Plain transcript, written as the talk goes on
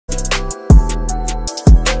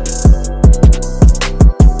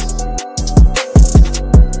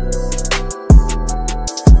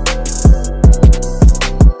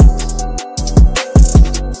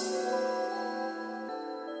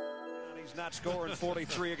scoring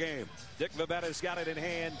 43 a game. Dick Vabetta's got it in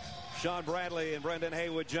hand. Sean Bradley and Brendan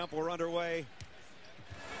Haywood jump. We're underway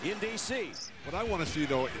in D.C. What I want to see,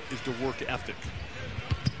 though, is the work ethic.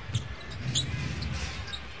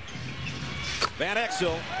 Van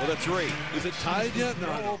Exel with a three. Is it tied yet?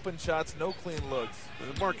 No open shots, no clean looks.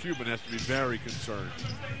 Mark Cuban has to be very concerned.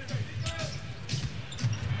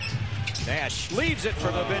 Nash leaves it for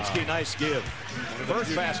Nowitzki. Nice give.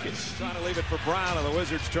 First basket. Trying to leave it for Brown, and the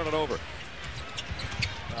Wizards turn it over.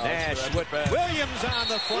 Nash with Williams on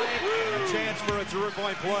the flank. A chance for a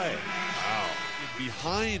three-point play. Wow.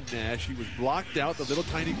 Behind Nash, he was blocked out, the little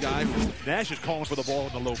tiny guy. Nash is calling for the ball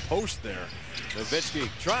in the low post there. Nowitzki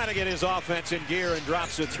trying to get his offense in gear and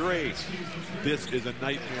drops a three. This is a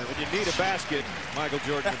nightmare. When you need a basket, Michael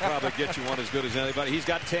Jordan can probably get you one as good as anybody. He's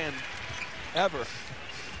got 10. Ever.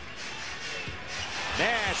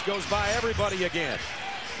 Nash goes by everybody again.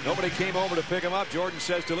 Nobody came over to pick him up. Jordan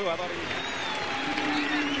says to Lou, I thought he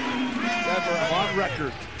was on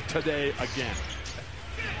record today again.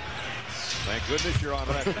 Thank goodness you're on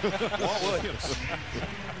record. Walt Williams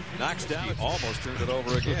knocks down. He almost turned it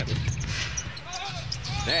over again.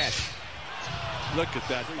 Nash. Look at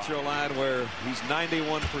that free throw line where he's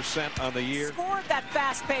 91% on the year. Scored that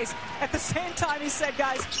fast pace. At the same time, he said,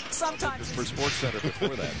 guys, sometimes. For Sports Center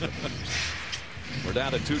before that. We're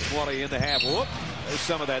down to 2:20 in the half. Whoop. There's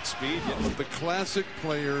some of that speed. But the classic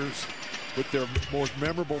players with their most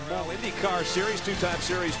memorable moment. IndyCar Series, two-time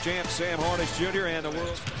Series champ Sam Hornish Jr. and the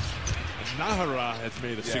world. Nahara has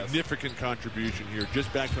made a significant contribution here,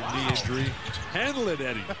 just back from knee injury. Handle it,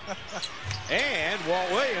 Eddie. And Walt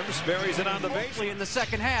Williams buries it on the base. In the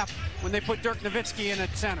second half, when they put Dirk Nowitzki in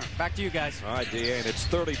at center. Back to you guys. All right, D.A., and it's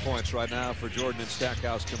 30 points right now for Jordan and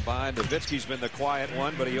Stackhouse combined. Nowitzki's been the quiet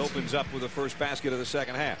one, but he opens up with the first basket of the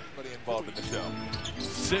second half. Everybody involved in the show.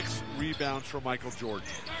 6 rebounds for Michael Jordan.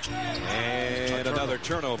 And another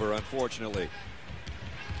turnover, unfortunately.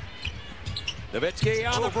 Nowitzki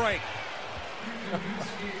on the break.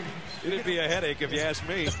 It'd be a headache if you ask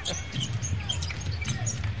me.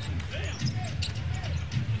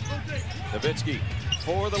 Nowitzki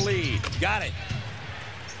for the lead. Got it.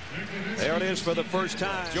 There it is for the first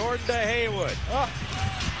time. Jordan to Haywood.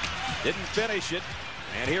 Didn't finish it.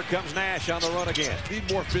 And here comes Nash on the run again.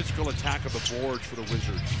 Need more physical attack of the boards for the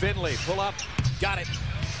Wizards. Finley, pull up. Got it.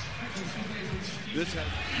 This has...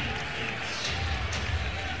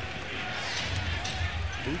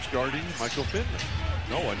 Who's guarding Michael Finley?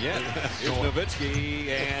 No one yet. Here's Nowitzki,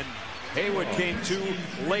 and Haywood came too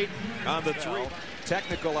late on the three.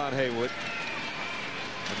 Technical on Haywood.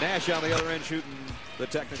 And Nash on the other end shooting the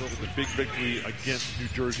technical. The big victory against New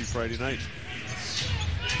Jersey Friday night.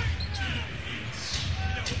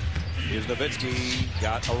 Here's Nowitzki,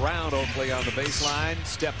 got around Oakley on the baseline,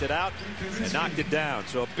 stepped it out, and knocked it down.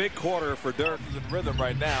 So a big quarter for Dirk. He's in rhythm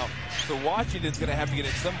right now. So Washington's going to have to get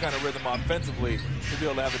in some kind of rhythm offensively to be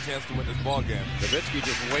able to have a chance to win this ball game. Nowitzki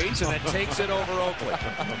just waits and then takes it over Oakley.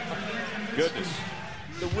 Goodness.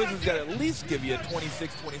 The Wizards got to at least give you a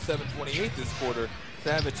 26, 27, 28 this quarter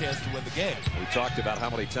to have a chance to win the game. We talked about how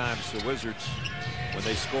many times the Wizards, when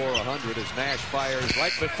they score 100, as Nash fires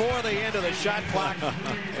right before the end of the shot clock,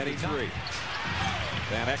 and he three.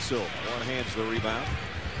 Van Exel one-hands the rebound.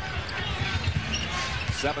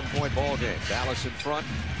 7-point ball game. Dallas in front.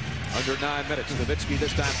 Under 9 minutes. Nowitzki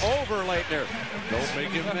this time over Leitner. Don't make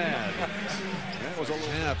him mad. That was a little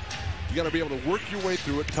half. You got to be able to work your way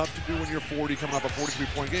through it. Tough to do when you're 40, coming off a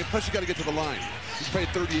 43-point game. Plus, you got to get to the line. He's played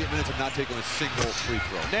 38 minutes and not taking a single free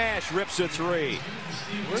throw. Nash rips a three.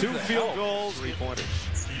 Where's 2 field help? goals,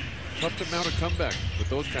 3-pointers. Tough to mount a comeback with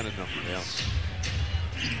those kind of numbers. Yeah.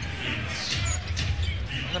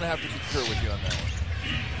 I'm going to have to concur with you on that one.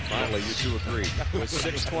 Finally, you two agree. With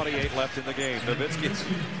 6:28 left in the game. Nowitzki.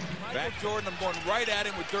 Back Jordan, I'm going right at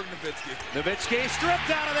him with Dirk Nowitzki. Nowitzki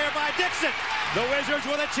stripped out of there by Dixon. The Wizards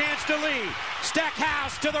with a chance to lead.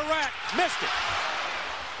 Stackhouse to the rack. Missed it.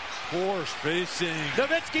 Poor spacing.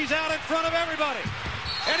 Nowitzki's out in front of everybody.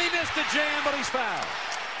 And he missed a jam, but he's fouled.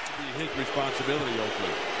 It'll be his responsibility,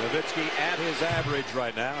 Oakley. Nowitzki at his average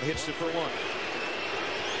right now. Hits it for one.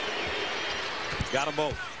 Got them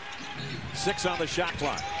both. 6 on the shot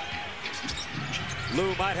clock.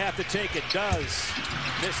 Lou might have to take it. Does.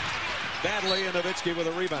 Missed badly, and Nowitzki with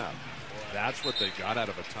a rebound. That's what they got out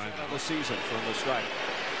of a timeout. Of the season from the strike.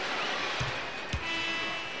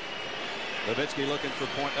 Nowitzki looking for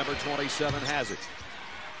point number 27. Has it.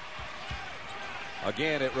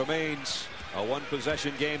 Again, it remains a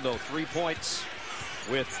one-possession game, though. 3 points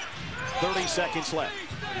with 30 seconds left.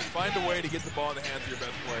 Just find a way to get the ball in the hands of your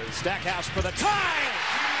best players. Stackhouse for the tie.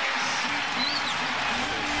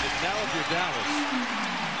 Now if you're Dallas,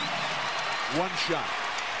 One shot.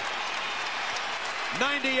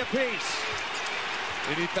 90 apiece.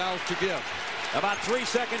 Any fouls to give? About 3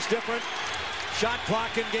 seconds different. Shot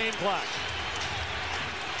clock and game clock.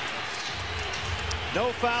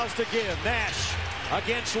 No fouls to give. Nash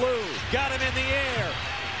against Lou. Got him in the air.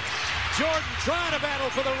 Jordan trying to battle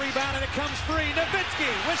for the rebound, and it comes free. Nowitzki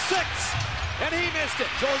with 6, and he missed it.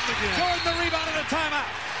 Jordan again. Jordan the rebound and a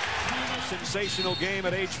timeout. Sensational game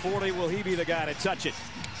at age 40. Will he be the guy to touch it?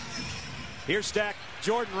 Here's Stack.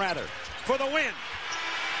 Jordan rather for the win.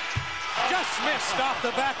 Just missed off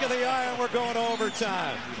the back of the iron. We're going to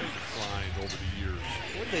overtime. Declined over the years.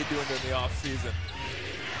 What are they doing in the offseason?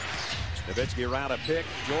 Nowitzki around a pick.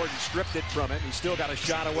 Jordan stripped it from him. He still got a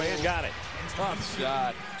shot away and got it. Tough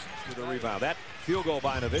shot. To the rebound. That field goal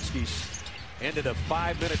by Nowitzki ended a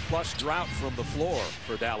 5-minute-plus drought from the floor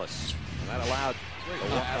for Dallas. And that allowed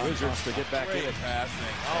the Wizards to get back Great in. passing.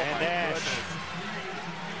 Oh, And my Nash.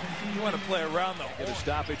 goodness. You want to play around the Get a horn.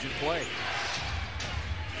 stoppage and play.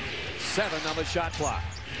 7 on the shot clock.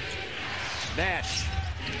 Nash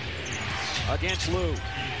against Lou.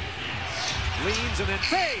 Leans and then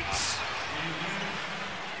fades.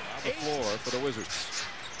 On the floor for the Wizards.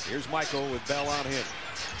 Here's Michael with Bell on him.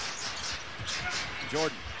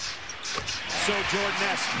 Jordan. So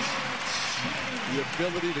Jordan-esque. The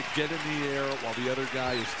ability to get in the air while the other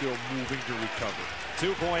guy is still moving to recover.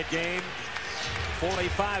 2-point game.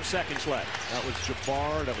 45 seconds left. That was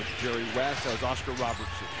Jabbar. That was Jerry West. That was Oscar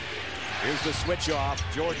Robertson. Here's the switch off.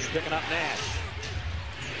 Jordan picking up Nash.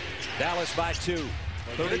 Dallas by 2.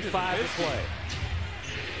 35 to play.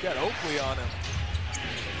 Got Oakley on him.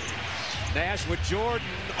 Nash with Jordan.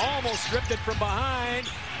 Almost stripped it from behind.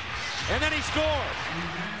 And then he scored.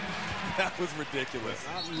 That was ridiculous.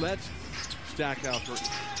 Let Stackhouse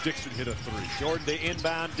Dixon hit a 3. Jordan to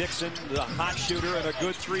inbound. Dixon, the hot shooter and a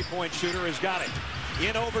good three-point shooter, has got it.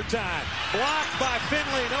 In overtime. Blocked by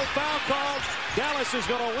Finley. No foul called. Dallas is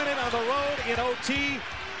going to win it on the road in OT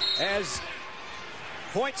as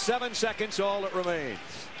 0.7 seconds all that remains.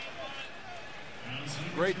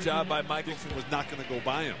 Great job by Michael. Dixon was not going to go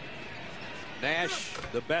by him. Nash,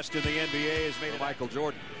 the best in the NBA, has made Michael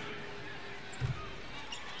Jordan.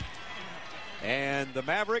 And the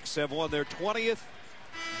Mavericks have won their 20th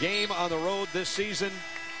game on the road this season.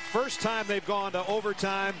 First time they've gone to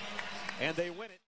overtime, and they win it.